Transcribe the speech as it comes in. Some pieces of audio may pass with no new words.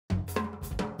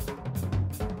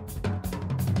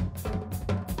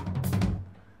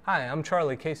Hi, I'm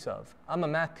Charlie Kasov. I'm a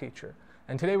math teacher,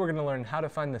 and today we're going to learn how to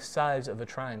find the size of a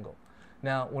triangle.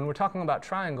 Now, when we're talking about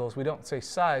triangles, we don't say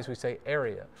size, we say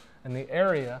area. And the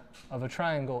area of a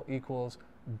triangle equals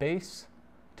base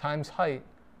times height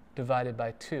divided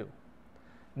by 2.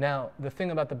 Now, the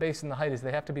thing about the base and the height is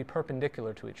they have to be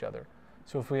perpendicular to each other.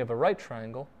 So if we have a right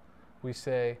triangle, we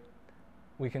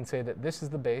can say that this is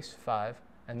the base, 5,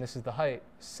 and this is the height,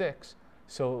 6.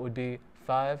 So it would be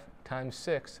 5 times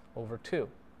 6 over 2.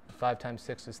 5 times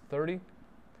 6 is 30,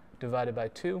 divided by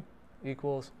 2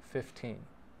 equals 15.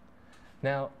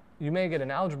 Now, you may get an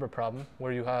algebra problem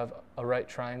where you have a right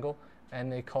triangle,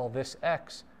 and they call this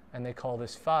x, and they call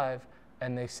this 5,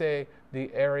 and they say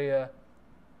the area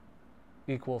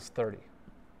equals 30.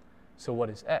 So what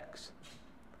is x?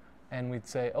 And we'd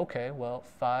say, okay, well,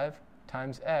 5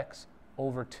 times x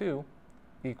over 2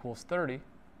 equals 30.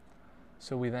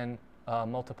 So we then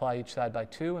multiply each side by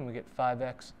 2, and we get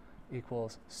 5x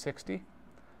equals 60.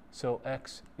 So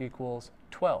x equals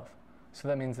 12. So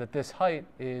that means that this height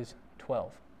is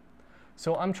 12.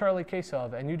 So I'm Charlie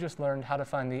Kasov, and you just learned how to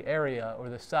find the area or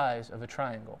the size of a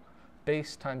triangle.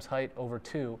 Base times height over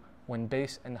 2 when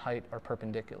base and height are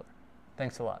perpendicular.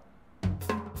 Thanks a lot.